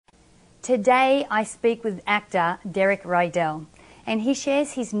Today I speak with actor Derek Rydall, and he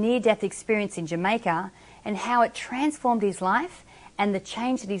shares his near-death experience in Jamaica and how it transformed his life and the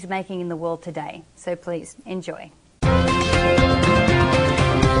change that he's making in the world today. So please enjoy.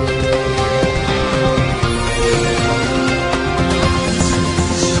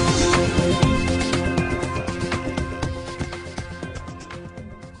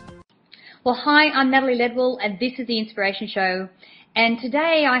 Well, hi, I'm Natalie Ledwell, and this is The Inspiration Show. And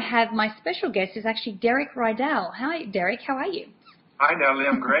today I have my special guest is actually Derek Rydall. Hi, Derek. How are you? Hi, Natalie.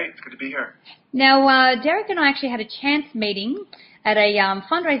 I'm great. It's good to be here. Now, Derek and I actually had a chance meeting at a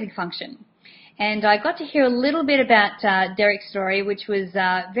fundraising function. And I got to hear a little bit about Derek's story, which was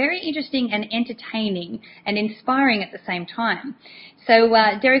very interesting and entertaining and inspiring at the same time. So,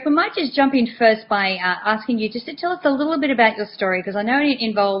 Derek, we might just jump in first by asking you just to tell us a little bit about your story, because I know it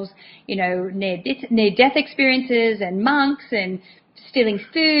involves, near-death experiences and monks and stealing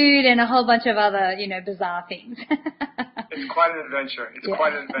food and a whole bunch of other, bizarre things. It's quite an adventure.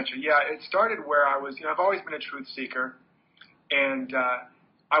 Quite an adventure. Yeah, it started where I was, I've always been a truth seeker, and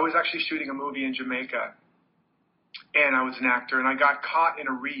I was actually shooting a movie in Jamaica, and I was an actor, and I got caught in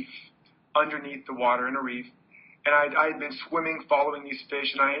a reef, underneath the water in a reef, and I had been swimming, following these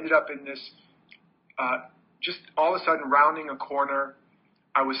fish, and I ended up in this, just all of a sudden rounding a corner.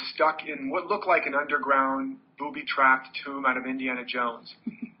 I was stuck in what looked like an underground, booby-trapped tomb out of Indiana Jones,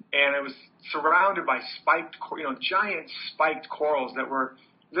 and I was surrounded by spiked, giant spiked corals that were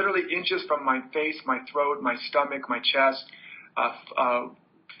literally inches from my face, my throat, my stomach, my chest,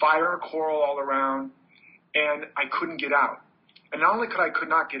 fire coral all around, and I couldn't get out. And not only could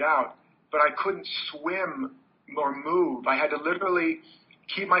not get out, but I couldn't swim or move. I had to literally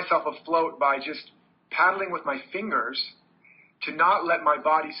keep myself afloat by just paddling with my fingers to not let my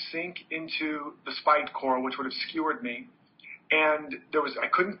body sink into the spiked coral, which would have skewered me. And I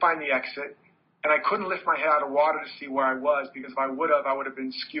couldn't find the exit, and I couldn't lift my head out of water to see where I was, because if I would have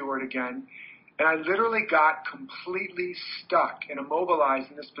been skewered again. And I literally got completely stuck and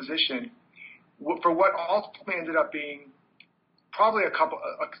immobilized in this position for what ultimately ended up being probably a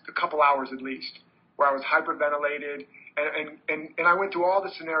couple hours at least, where I was hyperventilated, and I went through all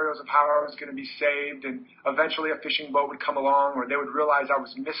the scenarios of how I was going to be saved, and eventually a fishing boat would come along, or they would realize I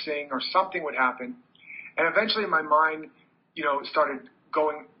was missing, or something would happen. And eventually my mind, started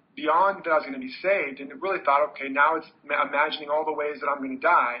going beyond that I was going to be saved, and it really thought, okay, now it's imagining all the ways that I'm going to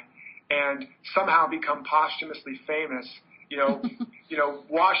die and somehow become posthumously famous,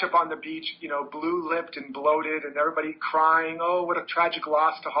 wash up on the beach, blue-lipped and bloated, and everybody crying, oh, what a tragic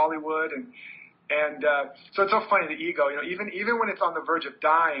loss to Hollywood, and so it's so funny, the ego, even when it's on the verge of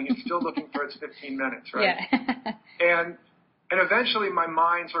dying, it's still looking for its 15 minutes, right? Yeah. and eventually my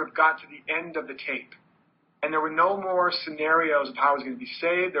mind sort of got to the end of the tape, and there were no more scenarios of how I was going to be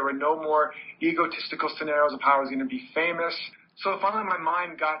saved. There were no more egotistical scenarios of how I was going to be famous. So finally my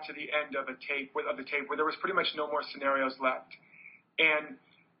mind got to the end of the tape where there was pretty much no more scenarios left. And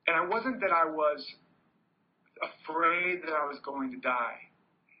it wasn't that I was afraid that I was going to die.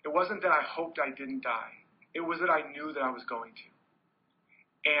 It wasn't that I hoped I didn't die. It was that I knew that I was going to.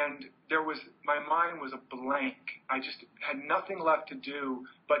 And my mind was a blank. I just had nothing left to do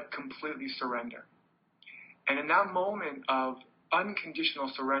but completely surrender. And in that moment of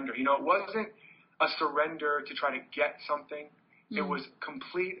unconditional surrender, it wasn't a surrender to try to get something. It was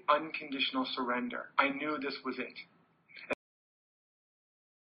complete unconditional surrender. I knew this was it.